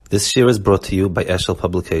This year is brought to you by Eshel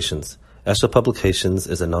Publications. Eshel Publications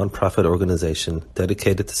is a non-profit organization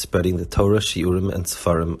dedicated to spreading the Torah, Shiurim, and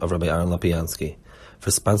Sefarim of Rabbi Aaron Lapiansky. For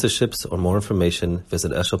sponsorships or more information,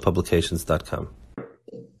 visit eshelpublications.com.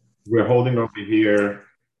 We're holding over here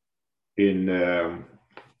in the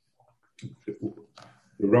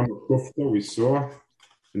Rabbah Kufta we saw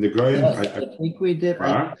in the Goyim. Yes, I think we did.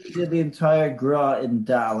 I think we did the entire Gra in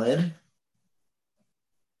Daled.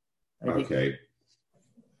 Okay.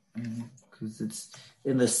 Because it's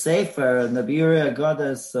in the Sefer, in the Birei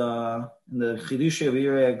Agadas, in the Chidushei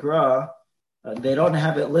Birei Gra, they don't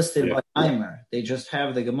have it listed by Maamar. They just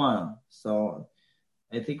have the Gemara. So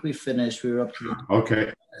I think we finished. We were up to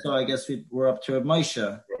okay. So I guess we're up to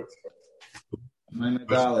Moshe. Maamar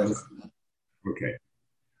Daled. Okay.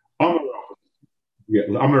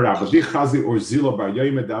 Amar Rabbah, di chazi or zilo bar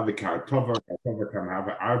yoyim edav kartover kam have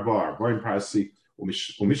arba arboin parsi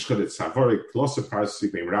umishchadet savorik klosa parsi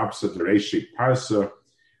beim rabsa dereishi parsa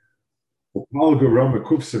upal gerom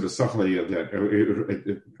ekufse besachla yadet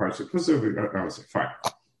parsa kusa. Fine.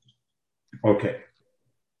 Okay.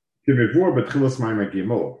 Kimevur betchilas Maamar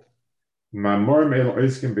Gimel. Maamar meil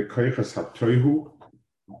oiskim bekoichas hatoihu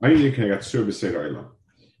ayni kegatsur b'seir oilam.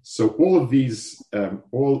 So all of these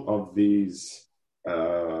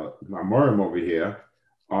Maamarim over here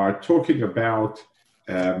are talking about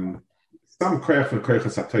some koyach from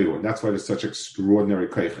koyachas hatoyu, and that's why there's such extraordinary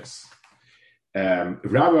koyachas.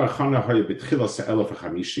 Rabbah Chana hoya betchilas ha'elef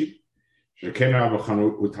ha'chamishi, sheken Rabbah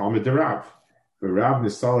Chana u'talmid derav, v'Rav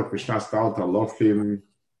nisalek b'shnas daled alofim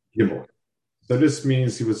gimel. So this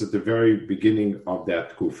means he was at the very beginning of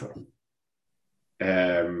that kufa.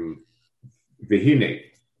 V'hinei.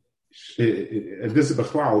 This is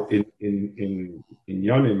Bechlal in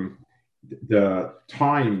Yonim, the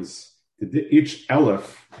times, each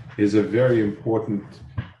Elef is a very important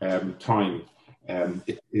time.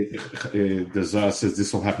 The Zohar says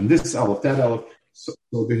this will happen, this Elef, that Elef. So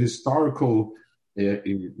the historical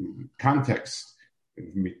context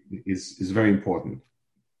is very important.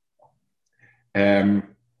 Rabbah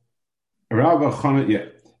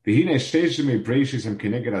Chana, V'hinei shteishim ebreshis hem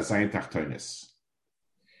keneged hazayin tachtonis.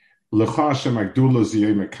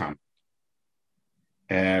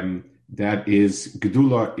 That is,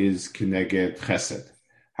 Gedula is Keneged Chesed.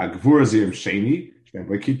 Hagvura Ziyam Sheni,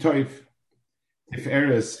 Shben Kitov.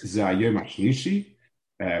 Tiferes Zayom Hashlishi,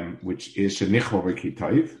 which is Shenichbo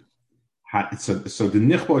Kitov. So the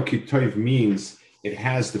Nichbo Kitov means it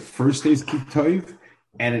has the first day's Kitov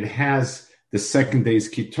and it has the second day's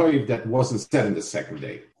Kitov that wasn't said in the second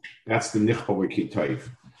day. That's the Nichbo Kitov.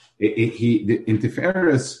 In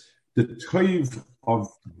Tiferes, the toiv of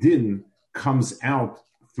din comes out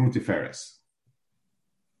through Tiferes.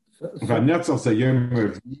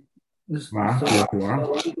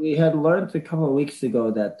 We had learned a couple of weeks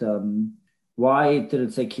ago that why did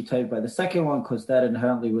it say kitayv by the second one? Because that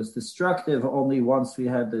inherently was destructive. Only once we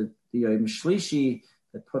had the Yom Shlishi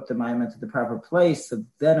that put the Maamar into the proper place, so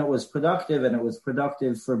then it was productive, and it was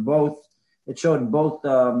productive for both. It showed both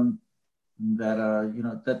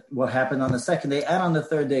that what happened on the second day and on the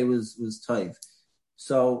third day was toiv.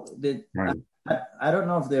 So I don't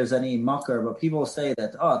know if there's any mucker, but people say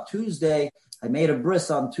that, Tuesday, I made a bris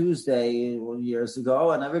on Tuesday years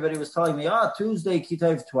ago, and everybody was telling me, Tuesday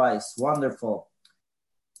kitayv twice, wonderful.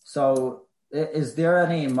 So is there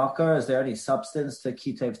any mucker? Is there any substance to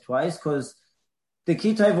kitayv twice? Because the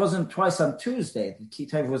kitayv wasn't twice on Tuesday. The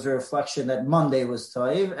kitayv was a reflection that Monday was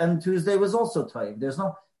toiv and Tuesday was also toiv. There's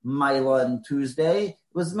no Maila on Tuesday.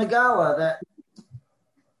 It was Megala that.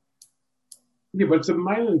 Yeah, but it's a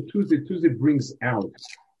Maila on Tuesday. Tuesday brings out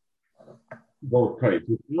both types.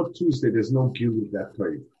 Without Tuesday, there's no guilt of that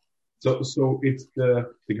type. So it's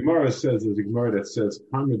the Gemara says, there's a Gemara that says,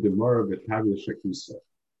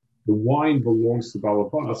 the wine belongs to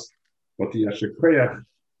Balabas, but the Yashakreach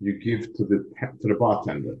you give to the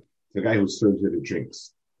bartender, the guy who serves you the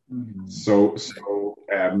drinks. Mm-hmm.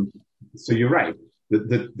 So you're right.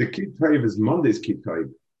 The kitayv is Monday's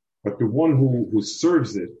kitayv, but the one who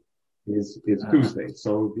serves it is Tuesday.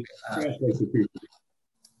 So the translates to Tuesday.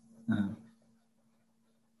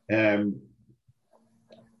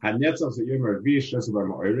 Hanetzach ze yom Revi'i shesed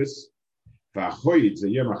b'ma'oris, v'achoyid ze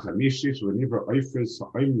yom ha'chamishi shv'nivra oifris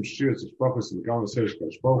ha'oim shir tzishpachus v'gam v'serish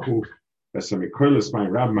k'ashpachu v'samikolis ma'in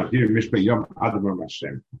rab madir mishpeh yom adam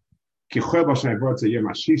ha'mashem ki choy b'shnei v'ot ze yom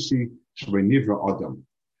ha'shishi shv'nivra adam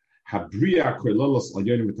habriya koilolos al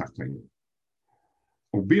yonim v'tachtayim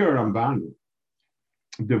ubir Ramban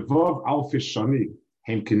devov alfish shani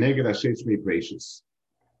hem keneged ha'shem shmei breishis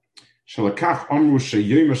shalakach amru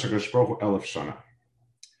sheyom ha'shakashpachu elef shana.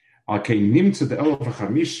 Okay, nimmt the elf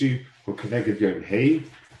ha'chamishi who connected Yom Hey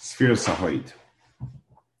ספירס ההויד.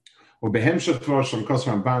 ובהמשך דבר שם כוס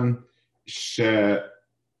רמב"ן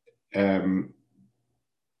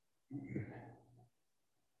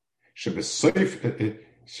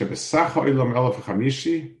שבסך העולם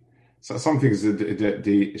 1050, some things it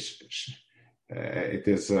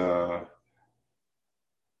is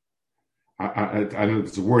I know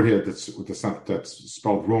there's a word here that's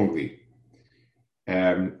spelled wrongly.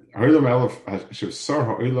 העולם שבסך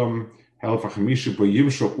העולם 1050 בו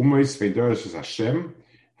ימשו אומייס ודרש את השם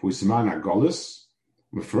והוא זמן הגולס,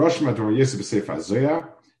 מפורש מהדבר יסוד בספר הזויה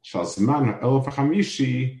שהזמן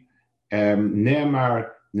 1050 נאמר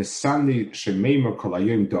נסני שמימר כל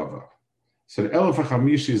היום דבר. So the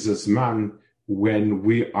 1050 is a zman when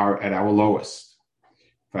we are at our lowest.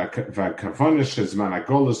 והכוונה שזמן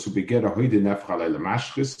הגולס הוא בגדר הויד נפח עלי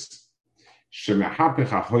למשחס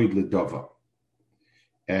שמהפך ההויד לדבר.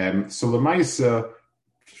 So למעשה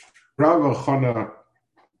Rabbah Chana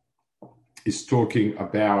is talking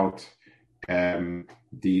about the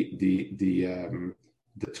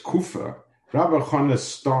Tkufa. Rabbah Chana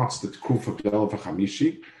starts the Tkufa B'Elef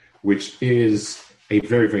HaChamishi, which is a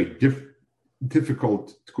very, very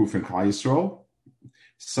difficult Tkufa in Klal Yisrael.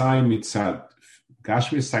 Sai mitzad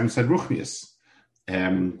Gashmis, Sai mitzad Ruchnius.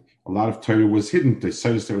 A lot of Torah was hidden. The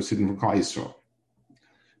Torah was hidden from Klal Yisrael.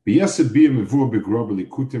 B'yaseh b'yeh mevur b'grob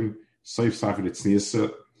b'likutim Seif Safed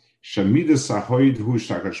Etzniasa Shamidas Ahoid Hu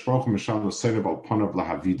Shakadosh Baruch Hu Mashal Nosenu Bal Panav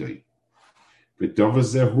Lahavidoi. V'Dover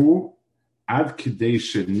Zehu Ad Kidei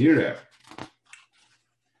Shenireh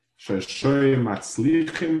Shashoy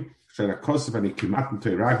Matzlichim Sharakosav Ani Kimatim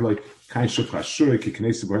Teiragloi Kain Shuf Hashuri Ki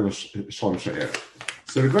Knesi B'Helo Shalom Sha'er.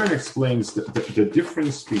 So the Rebbe explains that the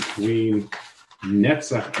difference between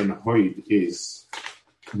Netzach and Hoid is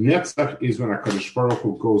Netzach is when HaKadosh Baruch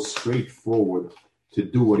Hu goes straight forward to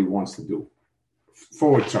do what he wants to do.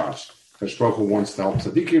 Forward charge. HaKadosh Baruch Hu wants to help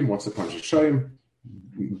Tzadikim, wants to punish Hashem,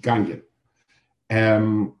 Gangen.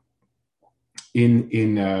 The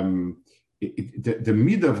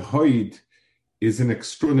midah of Hoid is an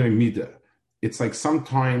extraordinary midah. It's like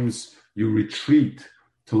sometimes you retreat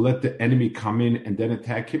to let the enemy come in and then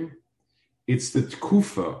attack him. It's the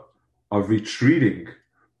tkufa of retreating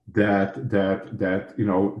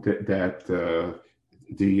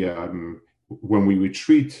when we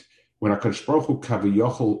retreat, when HaKadosh Baruch Hu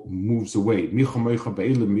Kaviyachol moves away,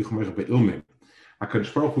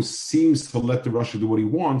 HaKadosh Baruch Hu seems to let the Rasha do what he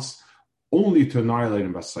wants, only to annihilate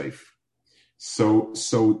him by safe. So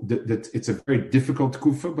it's a very difficult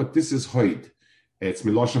kufa, but this is Hoid. It's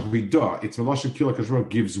Milosha Huidah. It's Milosha Kila HaKadosh Baruch Hu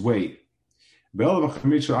gives way. V'hoide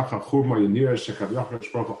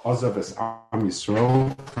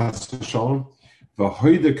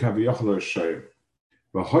Kaviyachol Hashem.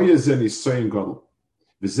 V'hoye ze nisoyin gadol.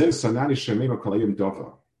 V'ze sanani shemema kolayim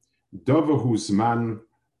dova. Dova whose man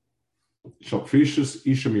shall precious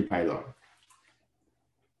isha mipayla.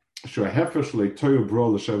 Shu hefer shlei toyu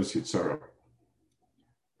bro l'shavus yitzara.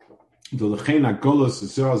 The lechein agolos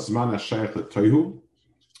zeh zman hashayach l'toyu.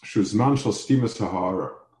 Shu zman shall stimas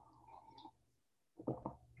ha'ara.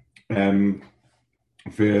 It's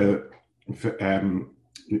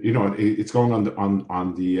going on the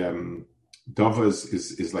Dovas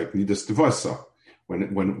is like Nidas Devasa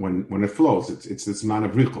when it flows. It's this man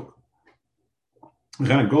of Richel.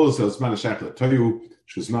 Ren goes as man Shachla Toyu,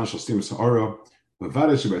 Shuzman Shastim Sa'ara,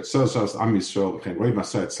 Vavadish about Sosas Am Yisrael, Ken Roy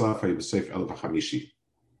Masai Tzlafa Yibasef El Vachamishi.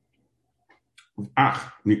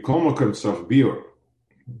 Mikol Makom Tzach Bior.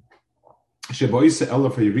 Sheboise El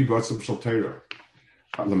Vayiri Batzim Shalteira.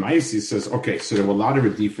 Lamaisi says, okay, so there were a lot of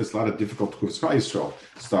redifas, a lot of difficult Kufs Yisrael,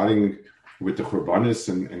 starting with the Churbanis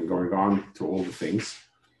and going on to all the things.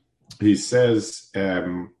 He says,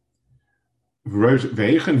 Ve'echen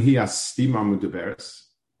hi astima mudeberes,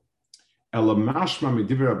 elamashma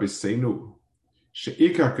midivra b'seinu,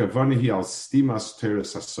 she'ikar kavani hi al stimas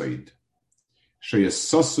teres hasoid,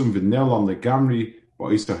 she'yesosum v'nelam legamri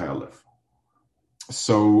ba'isa ha'elef.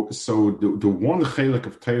 So the one chelik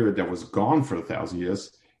of Torah that was gone for 1,000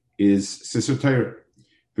 years is Sisur Torah.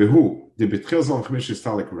 Vehu the betchil zal chemish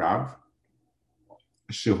istalik Rav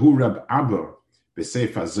shehu Rab Abba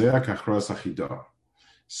b'seif Zoya kachros achidah.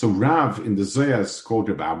 So Rav in the Zoya is called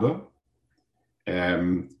Rab Abba.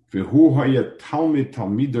 Vehu haya talmid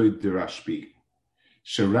talmidoi derashbi.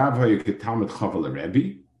 Sherav haya ketalmid chaval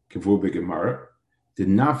Rebbe kevur begemara. The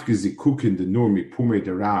nafki zikukin the nur mi pume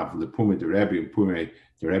de Rav le pume de Rebbe and pume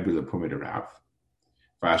de Rebbe le pume de Rav.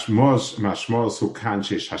 Mashmos who kan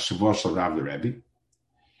shesh hashavosh al Rav le Rebbe.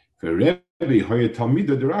 Rebbe hoye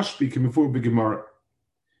talmida de Rashbi kemivur begemara.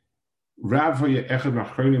 Rav hoye echad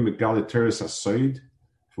machronim megale teres hasoid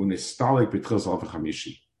fu nistalik betchil zal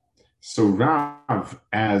v'chamishi. So Rav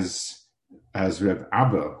as Reb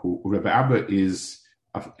Abba, Reb Abba is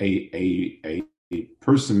a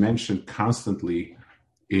person mentioned constantly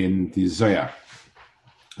in the Zohar.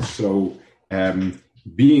 So,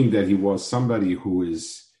 being that he was somebody who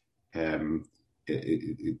is he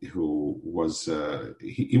was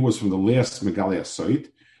from the last Megalia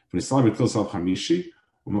Soid, from the Slavic Tilsal Hamishi,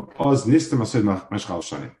 Oz Nistam Asoid Mashchal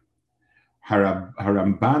Shanim.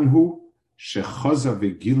 Harambanhu Shechaza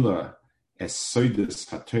Vegila Esoides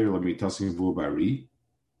Hater Lamitasim Vubari.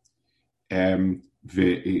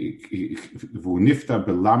 V'nifta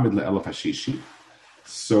belamid le'elaf hashishi.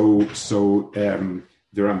 So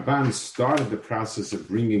the Ramban started the process of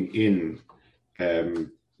bringing in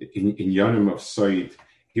Yonim of Soid.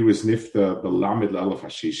 He was nifta belamid le'elaf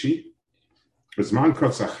hashishi. Zman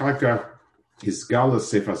kotz achaka his gala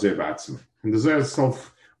sefer zeh ba'atzma. And the Zohar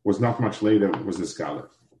itself was not much later. Was this gala?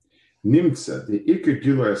 Nimtza the ikar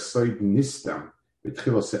gila Soid nistam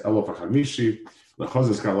b'tchila se'elaf hachamishi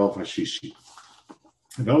lechazes gala elaf hashishi.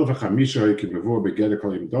 Velva Chamisha Kibavur Begeda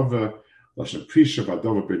Kolim Dova, Lashon Prisha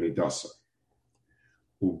Vadova Benidasa.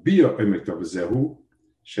 Ubia Emek Dovazehu,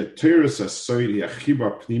 Sheteris Asoidi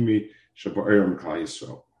Achiba Pnimi Shabaeram Kal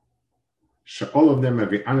Yisrael. All of them have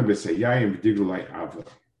Anabes Ayayim V'Digulai Ava.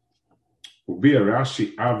 Ubia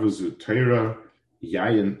Rashi Avazu Teira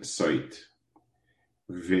Yayin Soid.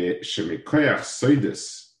 V'Shemikoyach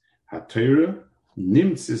Soidis HaTeira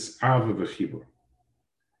Nimtzis Ava V'Chibur.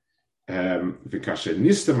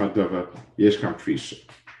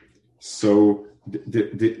 So the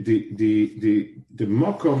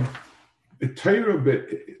makom, the Torah.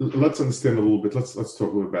 Let's understand a little bit. Let's talk a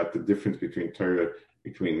little about the difference between Torah,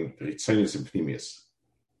 between Ritzonius and Pnimius.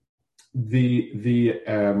 The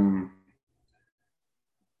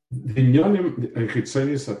Nyonim and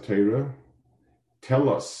Ritzonius Torah tell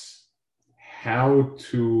us how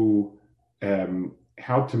to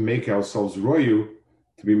make ourselves royu,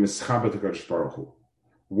 to be mischabat HaKadosh Baruch Hu.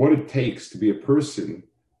 What it takes to be a person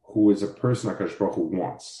who is a person HaKadosh Baruch Hu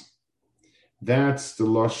wants. That's the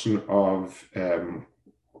lashon of,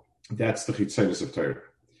 that's the chitzonius of Torah.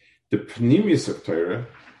 The pnimius of Torah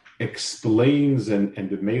explains and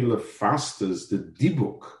the Mela fasters the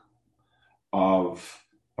dibuk of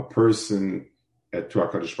a person to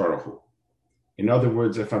HaKadosh Baruch Hu. In other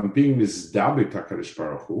words, if I'm being mizdabit HaKadosh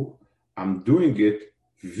Baruch Hu, I'm doing it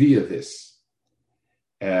via this.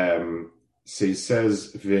 So he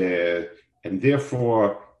says, and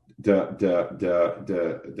therefore the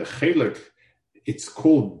chelik, it's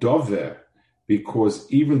called dover because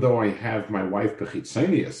even though I have my wife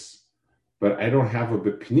bechitzonius, but I don't have a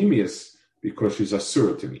bepnimius because she's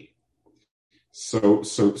asur to me. So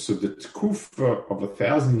the tkufa of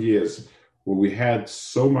 1,000 years where we had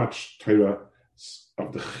so much Torah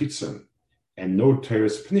of the chitzon and no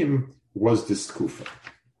Torah's pnim was this tkufa.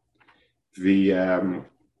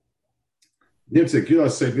 Nimtze Gila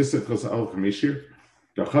say this is because Al Chamishir,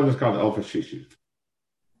 the Chad is called Al Fashishi.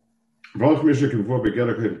 Val Chamishir can vor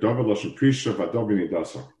begeder can double Lashon Prisha Vadobin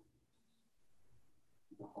Idasa.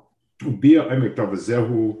 Ubia Emek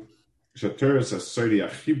Tavazehu Shateris Asodi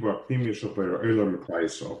Achibra Pnimi Shopera Euler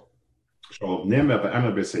Meklaiso. Shal Nema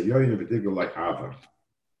Ba'ana Besayoyin V'Digel like Ava.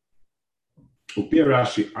 Ubia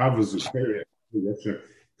Rashi Ava Zuperi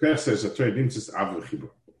Kach says a trade Nimtzis Ava Chibra.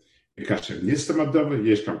 Because Nistam Adova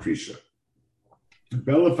Yesh Kam Prisha.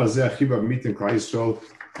 Bella Fazeh Chiba meeting Klai Yisrael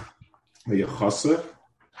Yechasa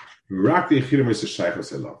Rak the Yichidim is a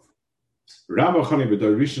Sheikhos Elav. Rabbah Chani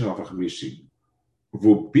B'dor Rishon Al Chamishi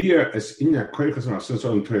Vu Bier es Inya Koychas on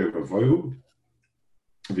Asensor and Toyu B'Voyu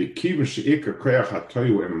V'Kivim She'ikar Koyach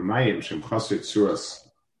HaToyu Em Mayim Shem Chasei Tzuras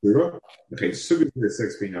Ura V'chein Sugi the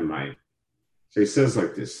sex being a Mayim. So he says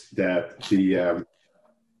like this, that he's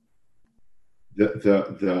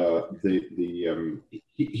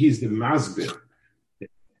the Masbir.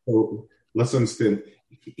 So let's understand.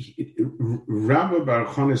 Rabbah Bar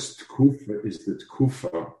Chona's tkufa is the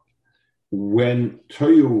tkufa when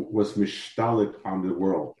Toyu was mishtalit on the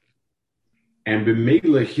world, and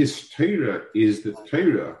b'meila his Torah is the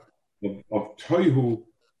Torah of Toyu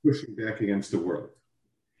pushing back against the world.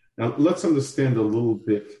 Now let's understand a little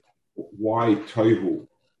bit why Toyu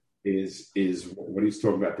is what he's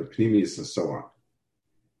talking about, the pnimius and so on.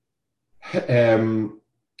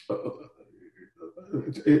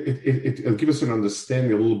 It'll give us an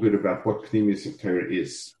understanding a little bit about what Pnimius of Torah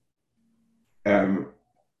is. It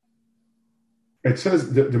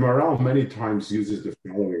says the Maral many times uses the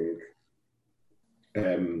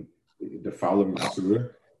following surah.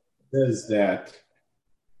 It says that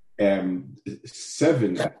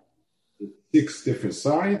 6 different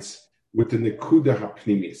sides with the Nekuda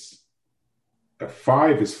HaPnimis.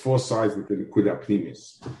 5 is 4 sides with the Nekuda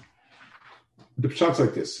Pnimis. The pshat's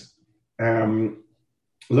like this.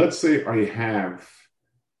 Let's say I have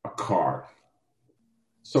a car.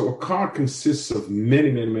 So a car consists of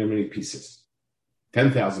many pieces.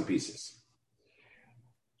 10,000 pieces.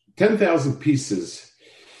 10,000 pieces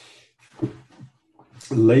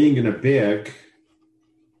laying in a bag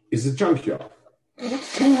is a junkyard.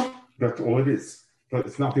 That's all it is. But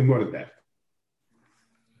it's nothing more than that.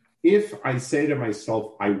 If I say to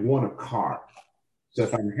myself, I want a car. So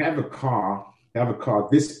if I have a car,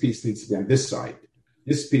 this piece needs to be on this side.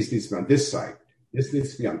 This piece needs to be on this side. This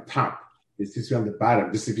needs to be on top. This needs to be on the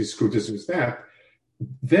bottom. This needs to be screwed, this is that.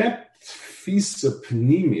 That fisa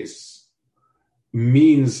pnimis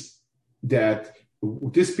means that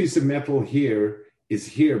this piece of metal here is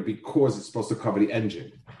here because it's supposed to cover the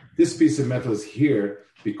engine. This piece of metal is here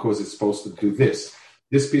because it's supposed to do this.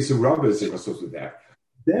 This piece of rubber is supposed to do that.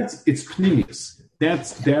 It's pnimis.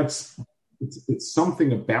 It's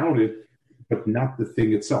something about it, but not the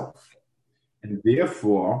thing itself. And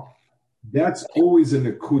therefore, that's always an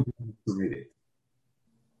akud permitted.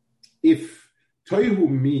 If Toihu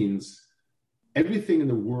means everything in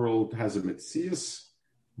the world has a metzias,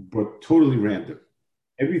 but totally random.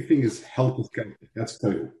 Everything is helpless. That's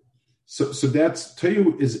Toihu. So that's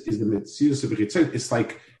Toihu is the metzias of Ritzon. It's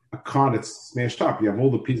like a car that's smashed up. You have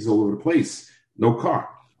all the pieces all over the place. No car.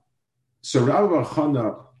 So Rabbah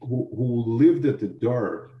Chana, who lived at the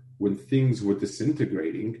door when things were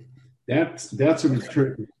disintegrating, that's a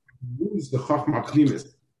return. Use the Chachma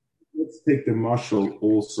Pnimis. Let's take the mashal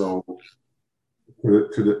also to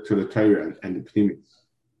the Torah and the Pnimis.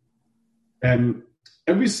 And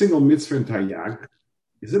every single mitzvah in Taryag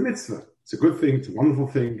is a mitzvah. It's a good thing. It's a wonderful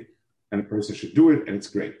thing, and a person should do it, and it's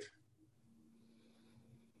great.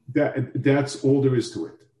 That's all there is to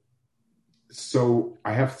it. So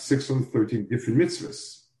I have 613 different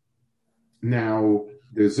mitzvahs. Now,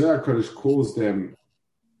 the Zohar Kodesh calls them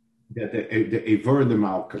that the Eivar and the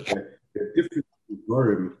Malka, the different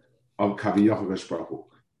Eivarim of Kaviyach HaKadosh Baruch Hu.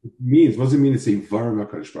 It means, what does it mean it's Eivarim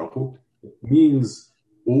HaKadosh Baruch Hu? It means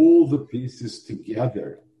all the pieces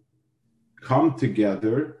together come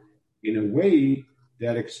together in a way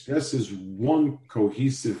that expresses one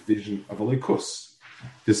cohesive vision of a likus.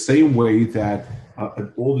 The same way that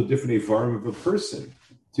all the different Eivarim of a person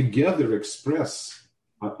together express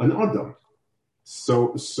an Adam.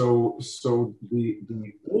 So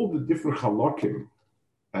the all the different halakim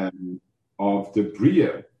of the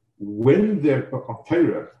Bria, when they're of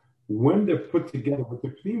Torah, when they're put together with the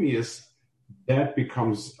Pnimius, that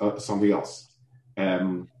becomes something else.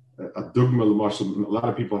 A dugma, a lot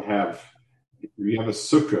of people have. You have a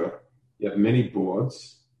sukkah, you have many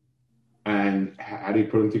boards, and how do you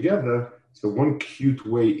put them together? So one cute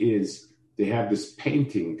way is they have this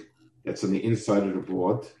painting that's on the inside of the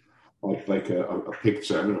board, like a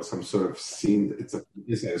picture, I don't know, some sort of scene. It's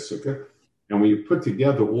inside a sukkah. And when you put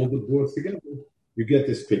together all the boards together, you get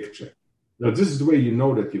this picture. Now, this is the way you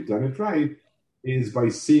know that you've done it right, is by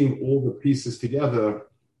seeing all the pieces together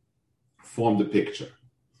form the picture.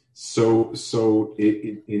 So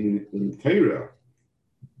in Torah,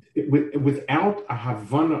 without a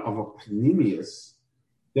Havana of a Pnimius,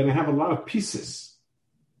 then I have a lot of pieces.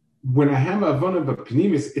 When I have a Havana of a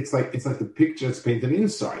Pnimius, it's like the picture that's painted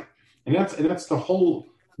inside. And that's the whole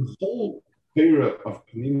Torah of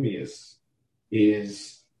Pnimius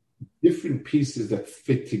is different pieces that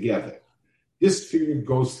fit together. This sphere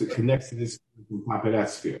connects to this on top of that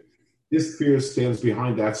sphere. This sphere stands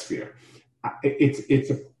behind that sphere. It's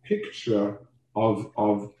a picture of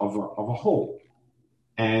a whole.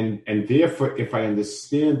 And therefore, if I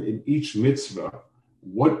understand in each mitzvah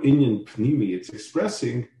what inyan pnimi it's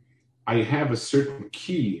expressing, I have a certain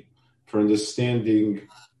key for understanding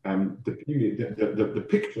the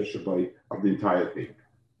picture shabai of the entire thing.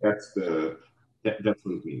 That's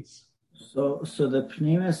what it means. So the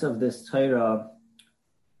pnimis of this Torah,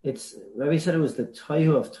 Rabbi said it was the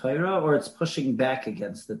Toihu of Torah, or it's pushing back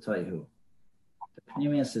against the Toihu? The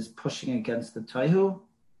pnimis is pushing against the Toihu?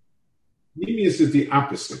 Pnimius is the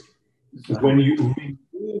opposite. So when you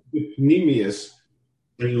remove the pnimius,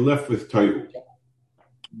 then you're left with Toihu.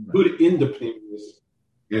 Put in the pnimius,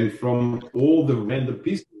 and from all the random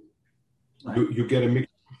pieces, you get a mix.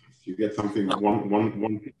 You get something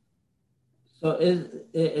one piece. So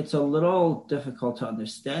it's a little difficult to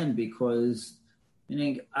understand because,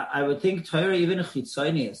 meaning, I would think Torah, even a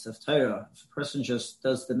chitzonius of Torah, if a person just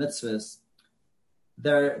does the mitzvahs,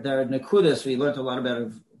 they're nekudas. We learned a lot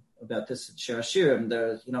about this at Shir Hashirim.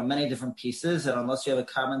 There's many different pieces, and unless you have a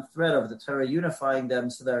common thread of the Torah unifying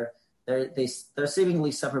them, so they're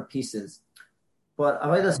seemingly separate pieces. But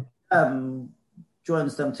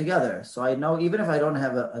joins them together. So I know even if I don't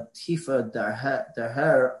have a tifa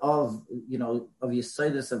derher of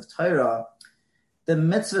Yesodus of Torah, the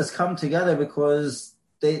mitzvahs come together because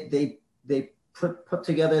they put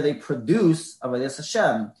together, they produce Avodas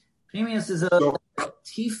Hashem. Pnimius is a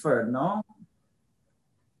tifer, no?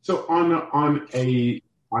 So on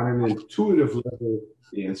an intuitive level,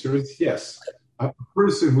 the answer is yes. A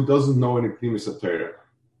person who doesn't know any Pnimius of Torah,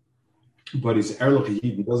 but he's Erlich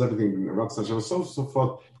Yid and does everything in Rabbah and so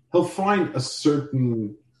forth, he'll find a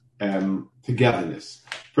certain togetherness.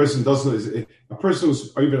 A person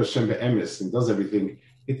who's Oived Hashem be'emes and does everything,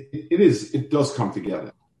 it does come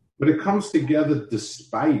together. But it comes together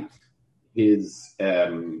despite his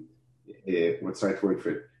what's the right word for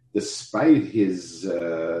it? Despite his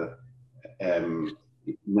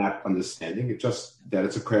not understanding. It's just that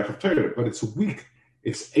it's a koyach of Torah, but it's weak.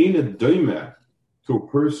 It's eina doime to a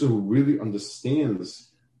person who really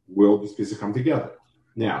understands where these pieces come together.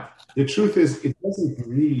 Now, the truth is, it doesn't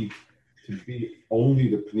need to be only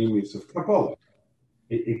the pnimius of Kabbalah.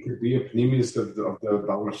 It could be a pnimius of the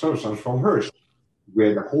Baal Mashav from Hirsch,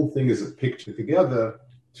 where the whole thing is a picture together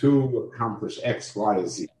to accomplish X, Y, or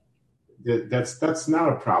Z. That's not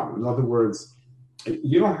a problem. In other words,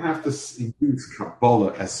 you don't have to use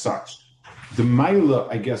Kabbalah as such. The Maila,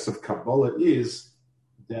 I guess, of Kabbalah is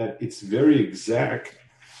that it's very exact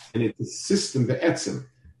and it's a system, the etzim.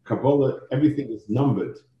 Kabbalah, everything is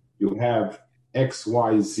numbered. You have X,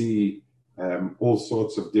 Y, Z, all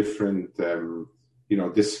sorts of different,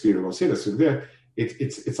 this sphere, we'll say this. So there,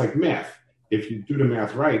 it's like math. If you do the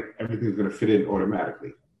math right, everything's going to fit in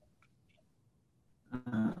automatically.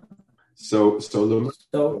 So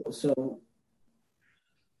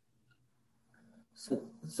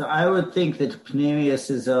I would think that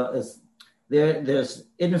Pnimius is there's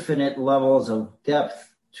infinite levels of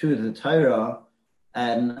depth to the Torah,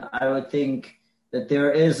 and I would think that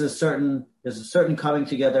there's a certain coming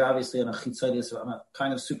together, obviously on a chitzonius, on a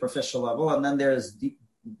kind of superficial level, and then there's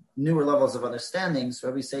newer levels of understanding. So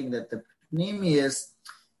Rabbi's saying that the Pnimius,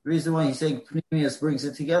 the reason why he's saying Pnimius brings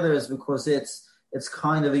it together is because it's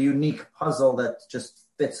kind of a unique puzzle that just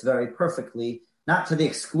fits very perfectly, not to the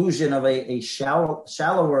exclusion of a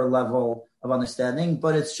shallower level of understanding,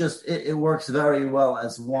 but it's just it works very well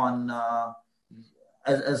as one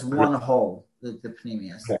as one whole, the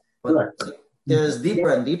Pnimius. Okay. But Correct. there's deeper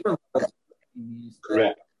and deeper levels.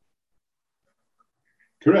 Correct.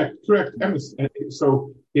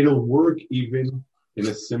 So it'll work even in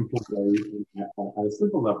a simple way, at a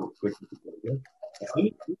simple level.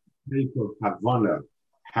 Any type of Havana,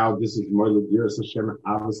 how this is Moiled Yiras Hashem and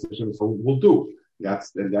Avos Hashem, so we'll do.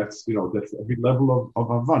 That's every level of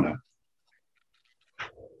Havana.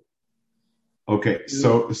 Okay,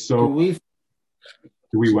 so do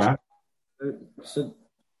we what?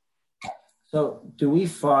 So do we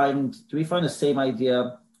find the same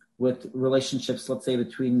idea with relationships, let's say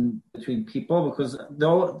between people? Because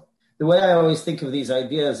the way I always think of these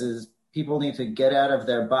ideas is people need to get out of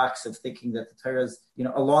their box of thinking that the Torah is,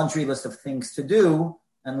 a laundry list of things to do,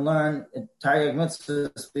 and learn Taryag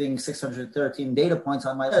Mitzvahs being 613 data points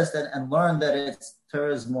on my list, and learn that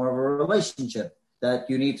Torah is more of a relationship, that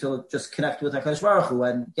you need to just connect with HaKadosh Baruch Hu.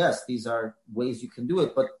 And yes, these are ways you can do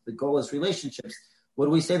it, but the goal is relationships. Would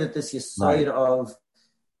we say that this side of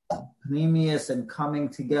Pnimius and coming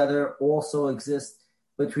together also exists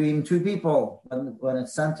between two people? When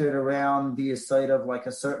it's centered around the side of like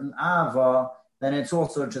a certain Ava, then it's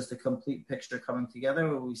also just a complete picture coming together.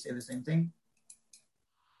 Would we say the same thing?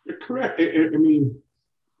 You're correct. I mean,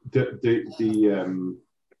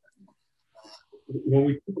 when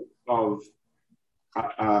we think of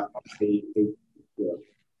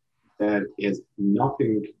that is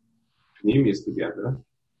nothing Pnimius together,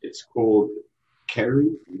 it's called Keri,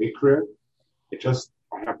 Mikra.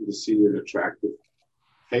 I happen to see an attractive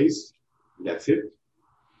face, that's it.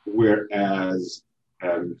 Whereas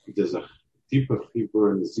there's a deeper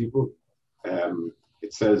Hebrew in the Zibur.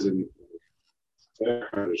 It says in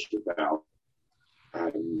about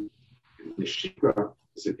the Shikra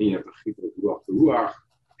is an Inyat Ruach.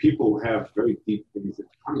 People have very deep things in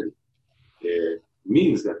common. It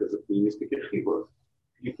means that there's a Pnimius to get Hebrew.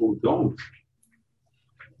 People don't.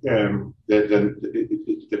 Then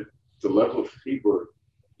the level of Hebrew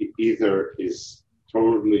either is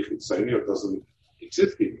totally chitzoni or doesn't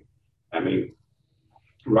exist even. I mean,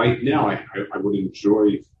 right now I would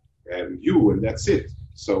enjoy you, and that's it.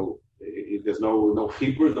 So there's no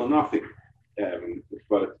Hebrew, no nothing.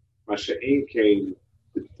 But Masha'en came,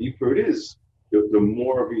 the deeper it is, the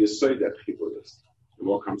more of you say that Hebrew is, the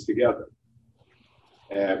more comes together.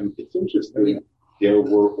 It's interesting. There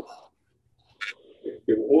were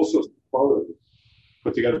also scholars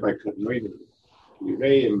put together by Kadmonim,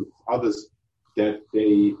 Yireim, others, that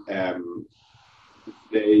they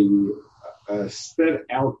spread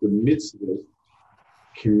out the mitzvah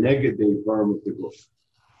connected the worm of the goof.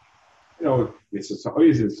 It's a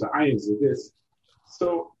science of this.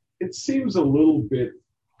 So it seems a little bit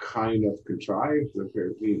kind of contrived.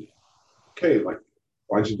 Okay, like,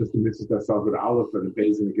 why don't you just mix that stuff with Aleph and a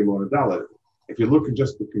Beis and a Gimel and a Dalet? If you look at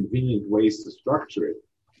just the convenient ways to structure it,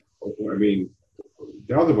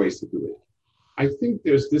 there are other ways to do it. I think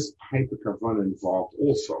there's this type of kavanah involved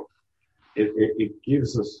also. It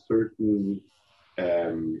gives a certain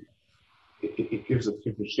it gives a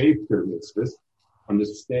certain shape to the mitzvahs,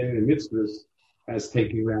 understanding the mitzvahs as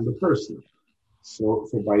taking around the person. So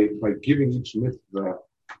by giving each mitzvah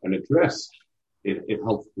an address, it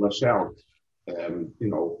helps flesh out,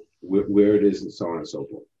 where it is and so on and so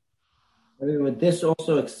forth. Would this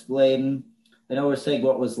also explain? I know we're saying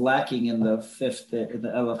what was lacking in the fifth, in the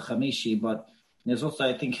Elav Chamishi, but there's also,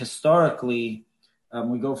 I think, historically,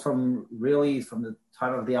 we go from the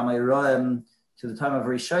time of the Amayroim to the time of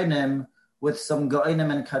Rishonim with some Ga'inim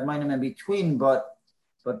and Kadmainim in between, but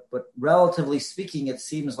relatively speaking, it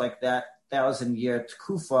seems like that 1,000-year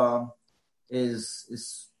Tkufa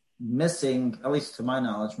is missing, at least to my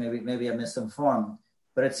knowledge. Maybe I'm misinformed,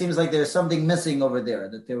 but it seems like there's something missing over there.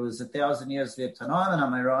 That there was 1,000 years of Tanam and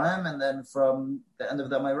Amayroim, and then from the end of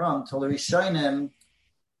the Amayroim till the Rishonim,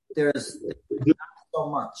 there's not so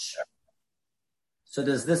much. So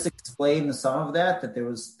does this explain some of that? That there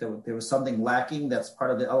was something lacking that's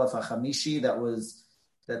part of the Elef HaChamishi,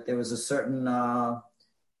 that there was a certain I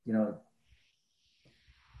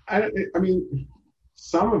mean,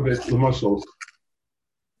 some of it, the muscles,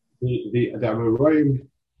 the Amoraim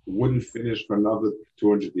wouldn't finish for another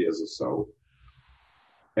 200 years or so.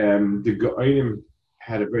 The Go'ayim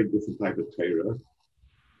had a very different type of Torah.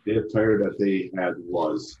 Their Torah that they had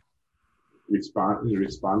was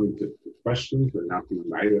responding to questions and not being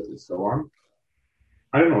mad and so on.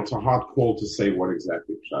 I don't know, it's a hard call to say what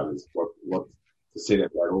exactly Pshat is, what to say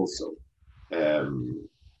that also. I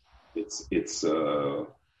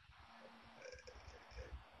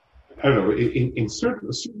don't know, in certain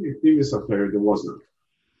previous Torah there wasn't.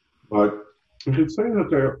 But in Chitzayim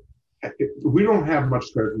Torah, we don't have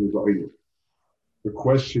much Torah from the Go'ayim. The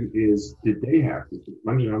question is, did they have,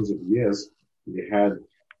 many hundreds of years, they had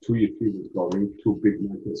 2 yeshivas going, 2 big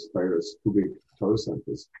mental spheres, 2 big Torah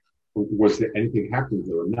centers. Was there anything happening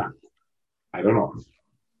there or not? I don't know.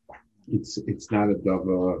 It's not a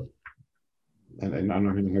dava, and I don't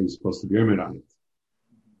know how you're supposed to be on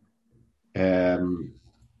it.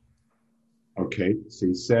 Okay, so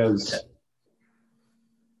he says.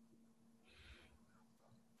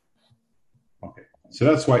 Okay, so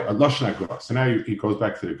that's why Lashon HaGra. So now he goes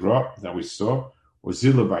back to the Gra that we saw.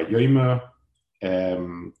 Ozila by Yoima.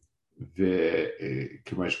 The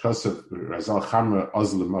Kimash Kasav Razal Chamra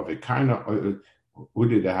Ozla Mavekana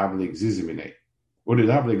Udi the Havli Exizimine. Udi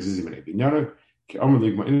the Havli Exizimine. Binyana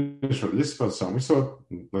Kiamaligma Inish this was song. We saw,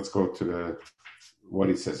 let's go to what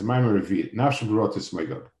he says. Maamar Revi, Nafsha Barotis my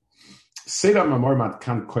God. Seda Maamar Mat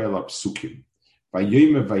Kan Koyala Psukim.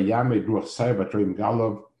 Vayeme Vayame Ruach Sai Batroim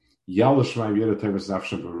Galov Yalashmaim Yeda Tevis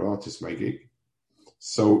Nafsha Barotis my gig.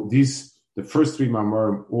 So the first 3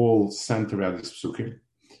 Maamarim all center around this psukim.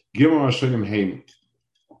 Gimel Hashanim Heim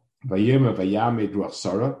Vayeme Vayame Ruach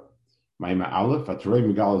Sara Maima Aleph Atroy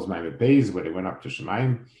Megalos Maima Beis where they went up to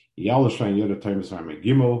Shemaim Yalashmaim Yeda Tevis Maima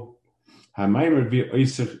Gimel HaMaimar Vi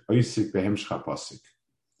Oisik Behem Shchapasik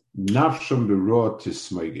Nafsham Bero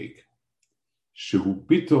Tismoigig Shehu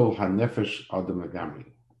Bitol HaNefesh Adam Agamri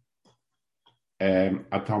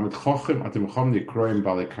Atamit Chochem Atam Chom Nikroim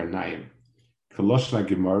Bale Karnaim Koloshna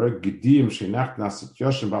Gemara Gedim Shenach Nasit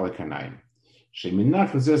Yoshem Bale Karnaim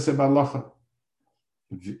Sheminach Zese Balacha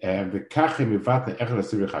V'kachem Yivatne Echel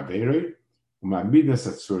Asir Chaveroi U'ma'amidnes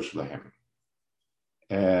Atzur Shlehem.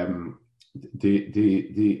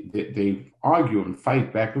 They argue and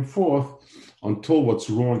fight back and forth until what's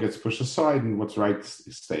wrong gets pushed aside and what's right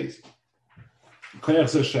stays.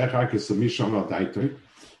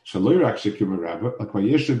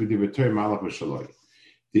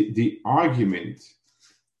 The argument,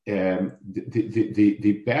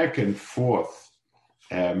 the back and forth,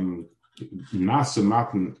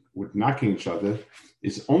 matten with knocking each other,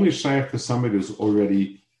 is only shaykh to somebody who's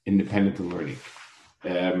already independent and learning.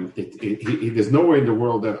 There's no way in the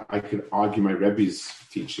world that I could argue my Rebbe's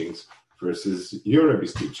teachings versus your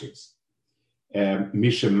Rebbe's teachings.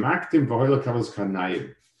 Mishemaktim v'hoyle kavos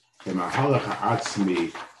kanayim v'mahalach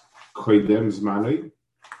ha'atzmi koidem zmanoi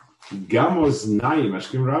gamos nayim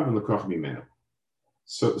ashkim rabin lekoch mimenu.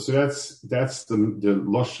 So that's the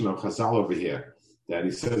Lashon of Chazal over here, that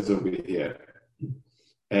he says over here.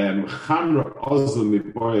 Chamra ozl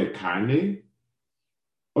miboye karne,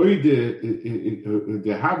 oy de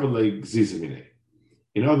havele gzizimine.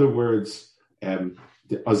 In other words,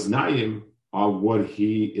 the oznayim are what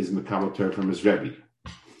he is mekabel from his Rebbe.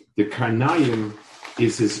 The karnayim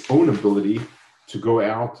is his own ability to go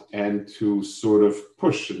out and to sort of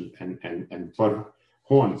push and butt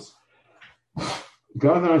horns.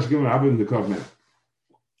 God has given Abin the covenant.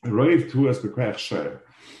 Roiv to us bekrach sher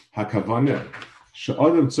hakavana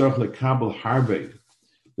she'adam tzarich lekabel harbe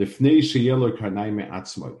lifnei sheyelo karnayim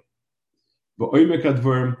me'atzmoi v'oimek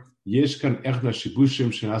advarim yesh kan echna shibushim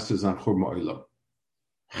shenase zanchur ma'olam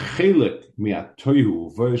chelek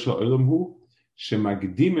mi'atoihu v'yeshal olam hu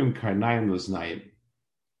shemagdimim karnayim loznayim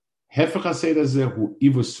hefech haseder zeh hu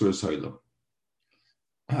ivus suras olam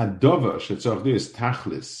hadover shetzarich li is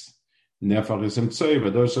tachlis nefach is emtzoi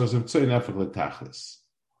v'dosh is emtzoi nefach letachlis.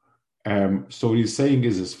 So what he's saying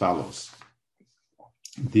is as follows: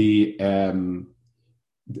 the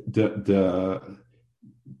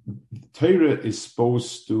Torah is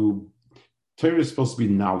supposed to be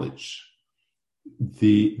knowledge.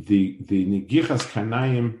 The negichas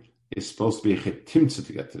kanayim is supposed to be a chetimtza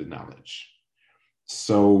to get to the knowledge.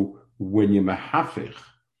 So when you mahafich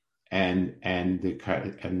and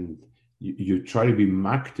you try to be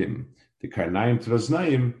makdim the karnayim to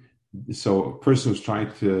roznayim. So a person who's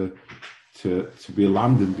trying to be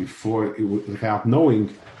lamden before without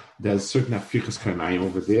knowing there's certain afichas karnayim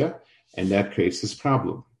over there, and that creates this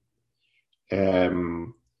problem. So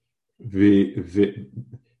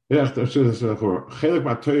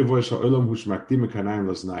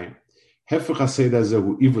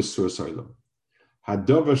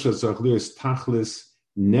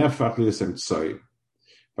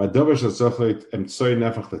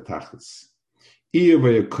Ihr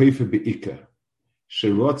vay koife beika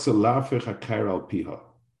sherotz lafich akair al piha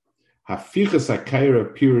hafichas akair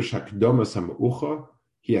pirush hakdomas hamucha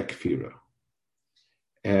hi akfira.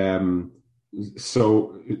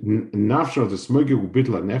 So nafsho the smugel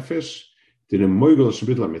ubitla nefesh the moigel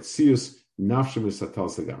shbitla metzius nafsho misatal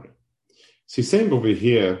sagami. So he's saying over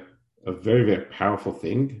here a very, very powerful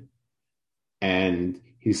thing, and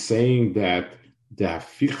he's saying that the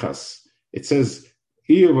hafichas, it says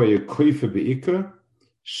what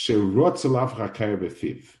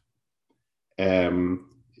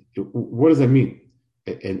does that mean?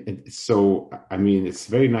 And so, I mean, it's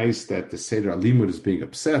very nice that the Seder Alimud is being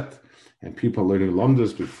upset and people are learning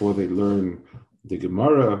Lomdas before they learn the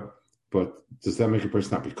Gemara, but does that make a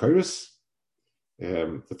person not be kairos?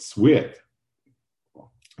 That's weird.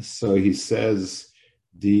 So he says,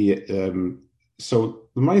 so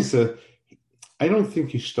the Maisa, I don't think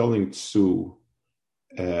he's telling to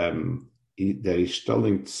that he's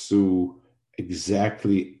telling to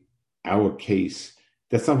exactly our case.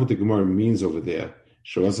 That's not what the Gemara means over there.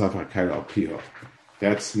 That's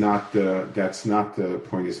not the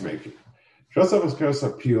point he's making.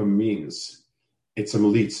 Means it's a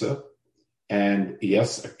melitza, and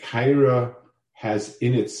yes, a kaira has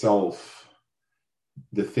in itself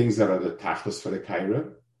the things that are the tachlis for the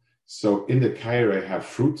kaira. So in the kaira I have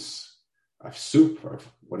fruits, I have soup, or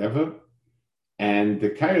whatever. And the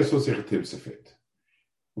kaira is supposed to be chetimtza of it.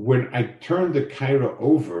 When I turn the kaira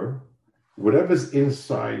over, whatever's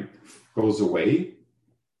inside goes away,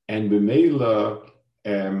 and b'meila,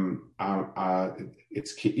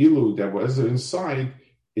 it's keilu that was inside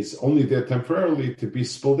is only there temporarily to be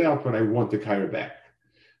spilled out when I want the kaira back.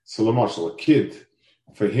 So, l'mashal, a kid,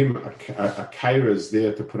 for him, a kaira is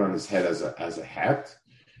there to put on his head as a hat.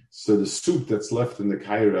 So the soup that's left in the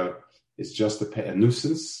kaira is just a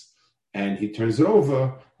nuisance. And he turns it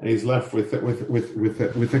over, and he's left with a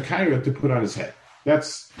kaira to put on his head.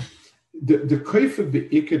 That's the koifa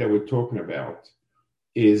be'ikah that we're talking about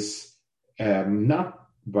is not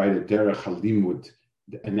by the derech halimud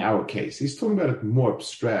in our case. He's talking about it more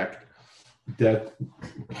abstract. That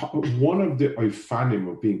one of the oifanim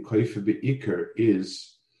of being koifa be'ikah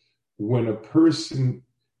is when a person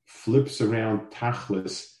flips around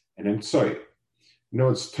tachlis and emtsoi. You know,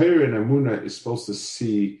 it's Torah and Amunah is supposed to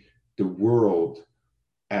see the world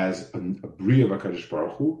as a bria of HaKadosh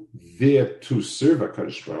Baruch Hu, there to serve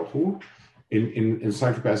HaKadosh Baruch Hu in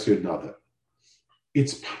some capacity or another.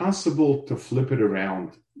 It's possible to flip it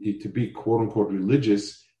around, to be quote-unquote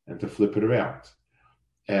religious and to flip it around.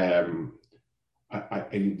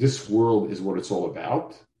 This world is what it's all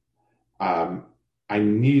about. I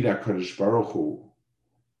need HaKadosh Baruch Hu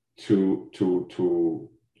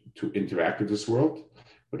to interact with this world.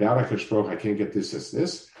 Without HaKadosh Baruch Hu, I can't get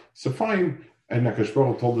this. So fine, and HaKadosh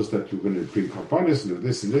Baruch Hu told us that we're going to bring korbanos and do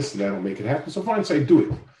this and this, and that'll make it happen. So fine, so I do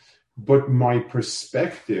it. But my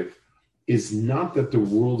perspective is not that the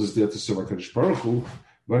world is there to serve HaKadosh Baruch Hu,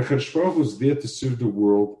 but HaKadosh Baruch Hu is there to serve the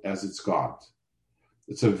world as its God.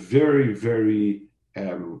 It's a very, very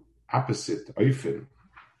opposite oifen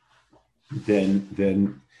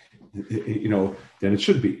than it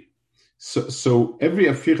should be. So every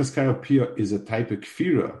afiras karapia is a type of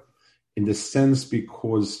kfira in the sense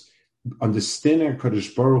because understanding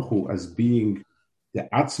HaKadosh Baruch Hu as being the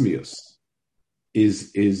atzmius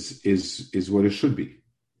is what it should be.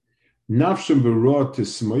 Nafshem berot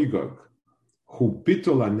tismoigog hu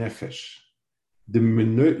bitol hanefesh. The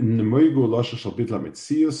nemoigu losha shall bitla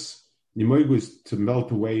metzius. Nemoigu is to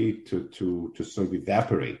melt away, to sort of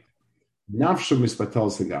evaporate. Nafshem mispatal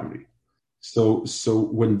segamri. So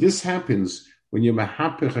when this happens, when you're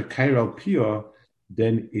mahapech a kairal pia,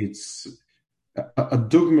 then it's a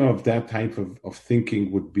dogma of that type of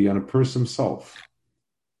thinking would be on a person himself.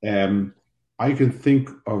 I can think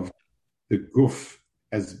of the guf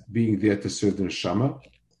as being there to serve the neshama.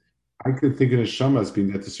 I can think of the neshama as being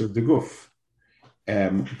there to serve the guf.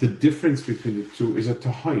 The difference between the two is a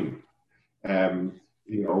tahaim.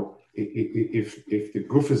 If the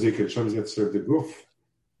guf is there, neshama is there to serve the guf,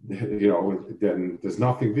 then there's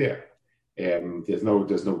nothing there. There's no.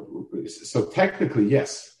 So technically,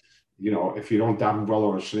 yes. If you don't daven well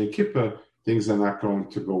on Shnei Kippur, things are not going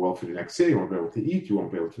to go well for the next day. You won't be able to eat. You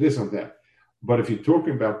won't be able to this or that. But if you're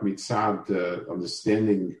talking about mitzad,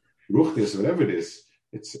 understanding ruchnis, whatever it is,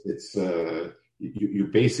 it's you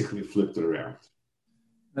basically flipped it around.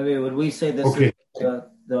 Maybe would we say this is the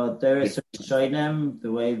Deris Shainim,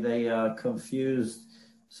 the way they confused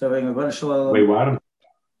serving Rebbeinu Shalom? Wait, what?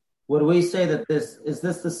 Would we say that this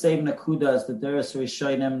the same nakuda as the Deris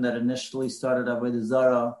Shainim that initially started out with the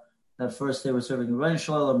Zara? At first they were serving Rebbeinu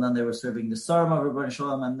Shalom, then they were serving the Sarim of Rebbeinu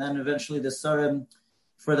Shalom, and then eventually the Sarim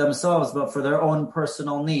for themselves, but for their own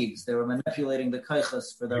personal needs. They were manipulating the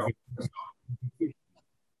kaichas for their own personal.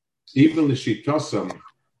 Even the Shitosam,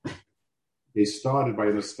 they started by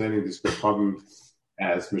understanding this problem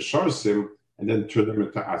as Misharsim and then turned them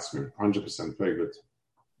into Atzmir. 100%. Very good.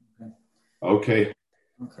 Okay.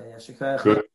 Okay. Good.